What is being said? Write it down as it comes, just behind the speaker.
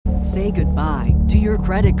Say goodbye to your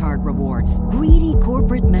credit card rewards. Greedy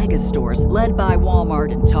corporate mega stores, led by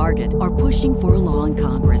Walmart and Target, are pushing for a law in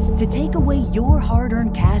Congress to take away your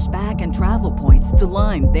hard-earned cash back and travel points to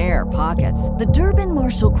line their pockets. The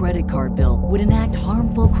Durbin-Marshall credit card bill would enact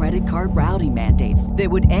harmful credit card routing mandates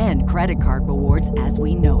that would end credit card rewards as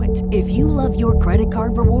we know it. If you love your credit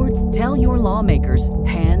card rewards, tell your lawmakers,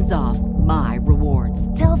 hands off my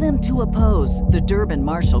rewards. Tell them to oppose the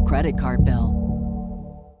Durbin-Marshall credit card bill.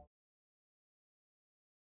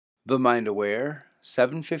 The Mind Aware,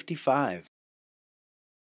 755.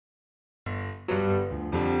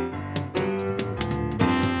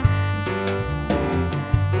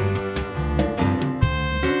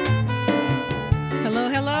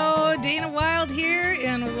 Hello, Dana Wild here,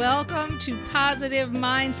 and welcome to Positive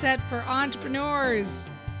Mindset for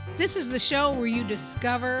Entrepreneurs. This is the show where you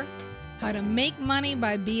discover how to make money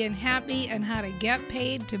by being happy and how to get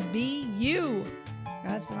paid to be you.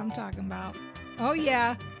 That's what I'm talking about. Oh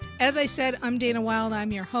yeah. As I said, I'm Dana Wild,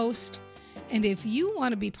 I'm your host, and if you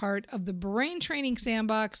want to be part of the Brain Training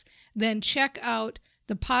Sandbox, then check out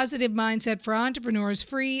the Positive Mindset for Entrepreneurs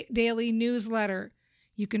free daily newsletter.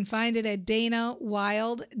 You can find it at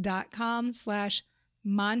danawild.com/mantra,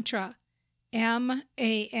 MANTRA.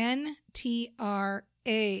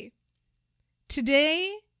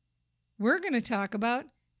 Today, we're going to talk about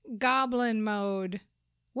goblin mode.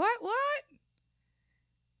 What?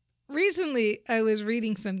 Recently, I was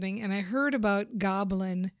reading something and I heard about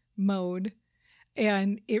goblin mode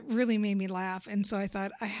and it really made me laugh. And so I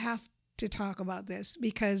thought I have to talk about this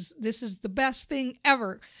because this is the best thing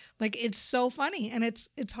ever. Like, it's so funny and it's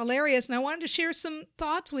hilarious. And I wanted to share some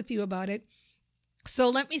thoughts with you about it. So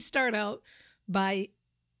let me start out by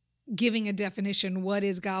giving a definition. What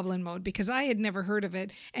is goblin mode? Because I had never heard of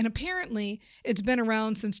it. And apparently it's been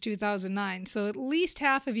around since 2009. So at least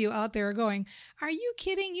half of you out there are going, are you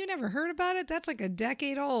kidding? You never heard about it? That's like a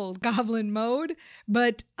decade old, goblin mode.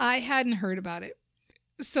 But I hadn't heard about it.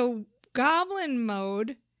 So goblin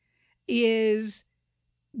mode is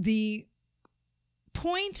the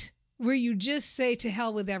point where you just say to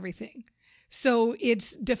hell with everything. So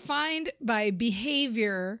it's defined by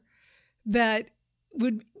behavior that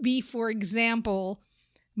would be, for example,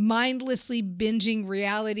 mindlessly binging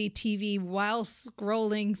reality TV while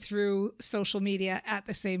scrolling through social media at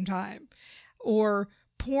the same time, or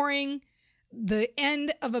pouring the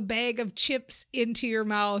end of a bag of chips into your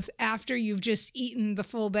mouth after you've just eaten the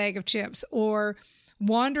full bag of chips, or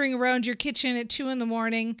wandering around your kitchen at 2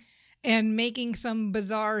 a.m. and making some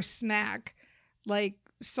bizarre snack like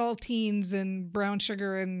saltines and brown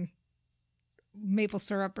sugar and maple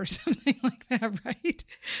syrup or something like that, right?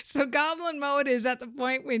 So goblin mode is at the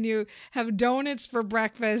point when you have donuts for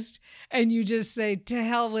breakfast and you just say to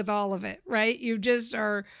hell with all of it, right? You just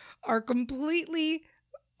are completely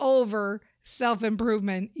over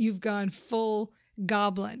self-improvement. You've gone full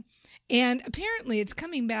goblin. And apparently it's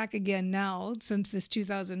coming back again now since this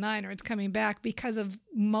 2009, or it's coming back because of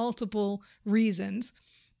multiple reasons.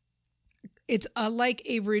 It's like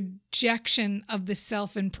a rejection of the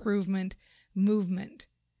self-improvement movement.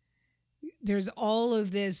 There's all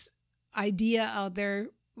of this idea out there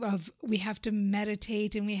of we have to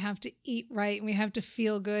meditate and we have to eat right and we have to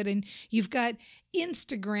feel good. And you've got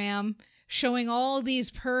Instagram showing all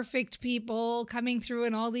these perfect people coming through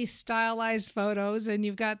in all these stylized photos. And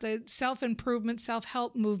you've got the self-improvement,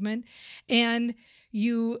 self-help movement. And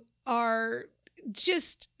you are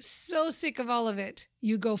just so sick of all of it.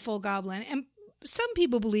 You go full goblin. And some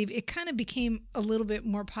people believe it kind of became a little bit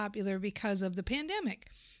more popular because of the pandemic.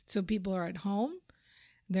 So people are at home,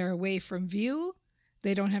 they're away from view,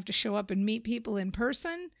 they don't have to show up and meet people in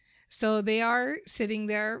person. So they are sitting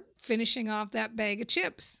there finishing off that bag of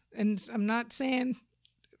chips. And I'm not saying,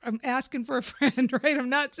 I'm asking for a friend, right? I'm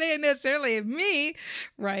not saying necessarily me,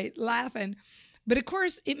 right? Laughing. But of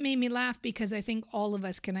course, it made me laugh because I think all of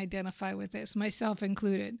us can identify with this, myself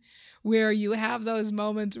included, where you have those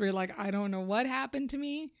moments where you're like, I don't know what happened to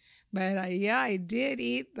me, but I did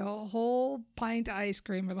eat the whole pint of ice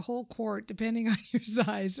cream or the whole quart, depending on your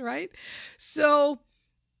size, right? So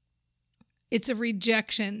it's a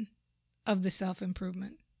rejection of the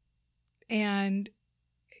self-improvement. And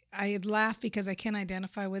I laugh because I can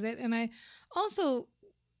identify with it. And I also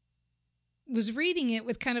was reading it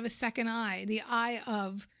with kind of a second eye, the eye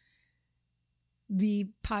of the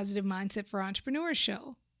Positive Mindset for Entrepreneurs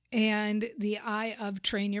show and the eye of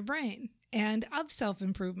Train Your Brain and of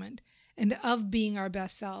self-improvement and of being our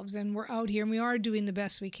best selves. And we're out here and we are doing the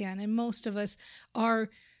best we can. And most of us are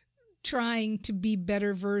trying to be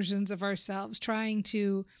better versions of ourselves, trying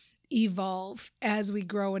to evolve as we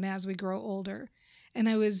grow and as we grow older. And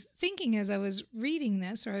I was thinking as I was reading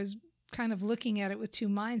this, or I was kind of looking at it with two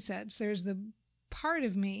mindsets. There's the part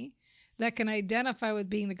of me that can identify with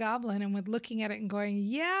being the goblin and with looking at it and going,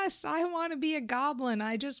 yes, I want to be a goblin.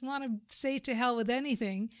 I just want to say to hell with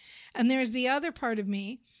anything. And there's the other part of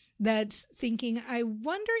me that's thinking, I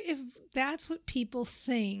wonder if that's what people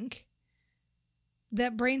think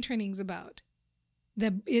that brain training's about.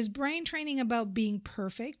 Is brain training about being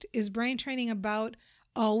perfect? Is brain training about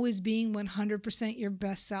always being 100% your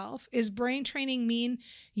best self? Is brain training mean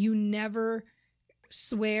you never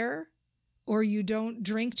swear, or you don't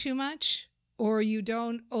drink too much, or you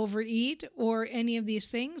don't overeat, or any of these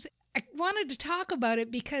things? I wanted to talk about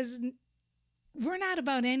it because we're not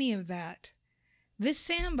about any of that. This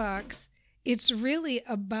sandbox, it's really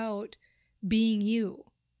about being you.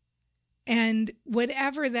 And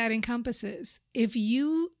whatever that encompasses. If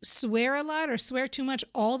you swear a lot or swear too much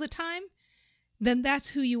all the time, then that's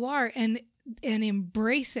who you are, and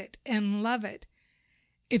embrace it and love it.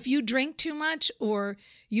 If you drink too much, or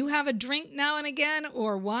you have a drink now and again,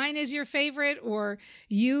 or wine is your favorite, or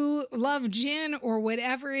you love gin, or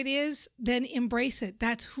whatever it is, then embrace it.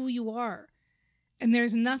 That's who you are. And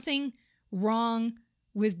there's nothing wrong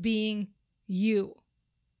with being you.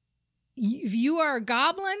 If you are a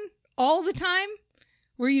goblin all the time,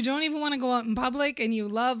 where you don't even want to go out in public, and you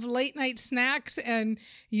love late night snacks, and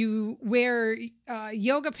you wear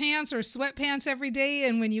yoga pants or sweatpants every day,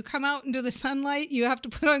 and when you come out into the sunlight, you have to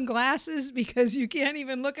put on glasses because you can't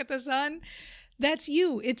even look at the sun, that's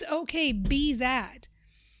you. It's okay, be that.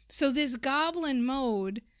 So this goblin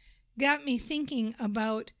mode got me thinking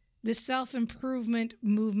about the self-improvement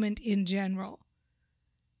movement in general.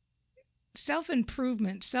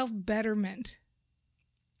 Self-improvement, self-betterment.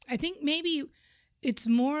 I think maybe it's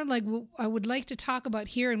more like what I would like to talk about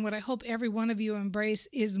here, and what I hope every one of you embrace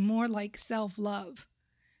is more like self-love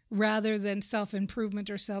rather than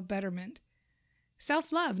self-improvement or self-betterment.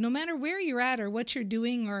 Self-love, no matter where you're at or what you're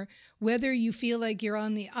doing, or whether you feel like you're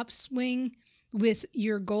on the upswing with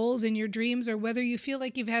your goals and your dreams, or whether you feel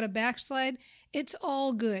like you've had a backslide, it's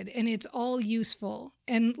all good and it's all useful.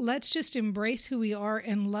 And let's just embrace who we are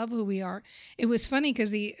and love who we are. It was funny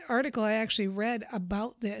because the article I actually read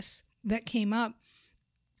about this that came up,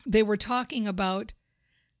 they were talking about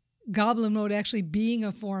goblin mode actually being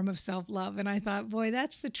a form of self-love. And I thought, boy,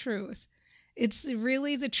 that's the truth. It's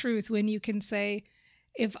really the truth when you can say,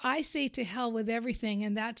 if I say to hell with everything,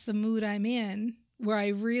 and that's the mood I'm in, where I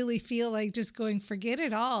really feel like just going, forget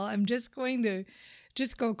it all. I'm just going to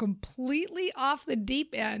just go completely off the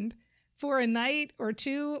deep end for a night or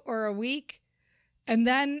two or a week. And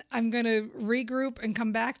then I'm going to regroup and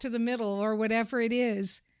come back to the middle, or whatever it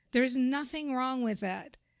is. There's nothing wrong with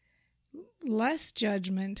that. Less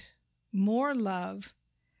judgment, more love,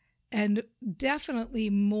 and definitely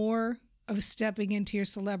more of stepping into your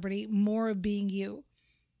celebrity, more of being you,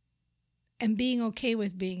 and being okay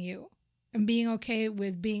with being you, and being okay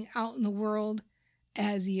with being out in the world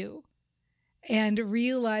as you, and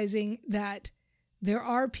realizing that there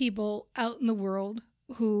are people out in the world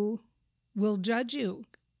who will judge you,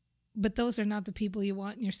 but those are not the people you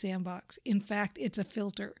want in your sandbox. In fact, it's a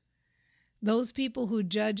filter. Those people who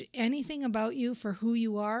judge anything about you for who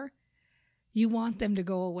you are, you want them to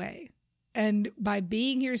go away. And by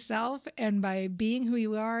being yourself, and by being who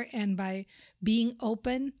you are, and by being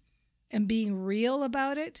open and being real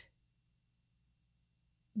about it,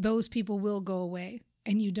 those people will go away,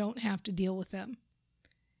 and you don't have to deal with them.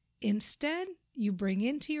 Instead, you bring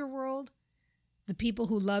into your world the people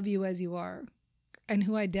who love you as you are and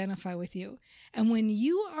who identify with you. And when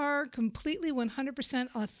you are completely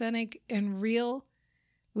 100% authentic and real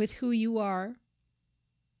with who you are,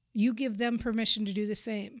 you give them permission to do the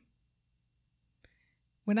same.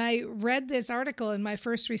 When I read this article and my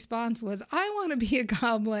first response was, I want to be a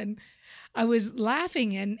goblin, I was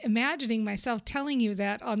laughing and imagining myself telling you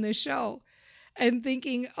that on this show and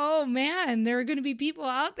thinking, oh man, there are going to be people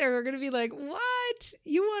out there who are going to be like, what?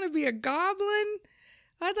 You want to be a goblin?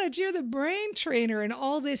 I thought you're the brain trainer and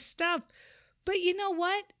all this stuff. But you know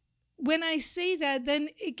what? When I say that, then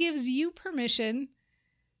it gives you permission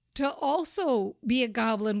to also be a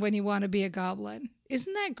goblin when you want to be a goblin.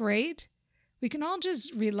 Isn't that great? We can all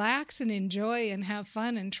just relax and enjoy and have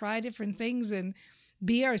fun and try different things and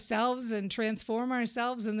be ourselves and transform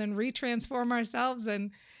ourselves and then retransform ourselves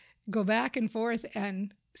and go back and forth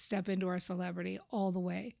and step into our celebrity all the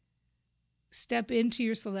way. Step into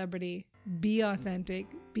your celebrity. Be authentic.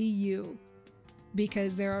 Be you.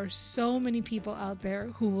 Because there are so many people out there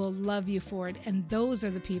who will love you for it. And those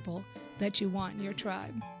are the people that you want in your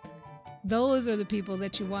tribe. Those are the people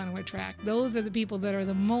that you want to attract. Those are the people that are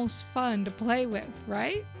the most fun to play with,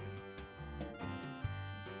 right?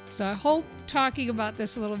 So I hope talking about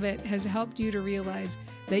this a little bit has helped you to realize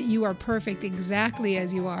that you are perfect exactly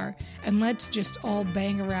as you are. And let's just all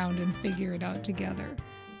bang around and figure it out together.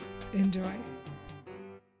 Enjoy.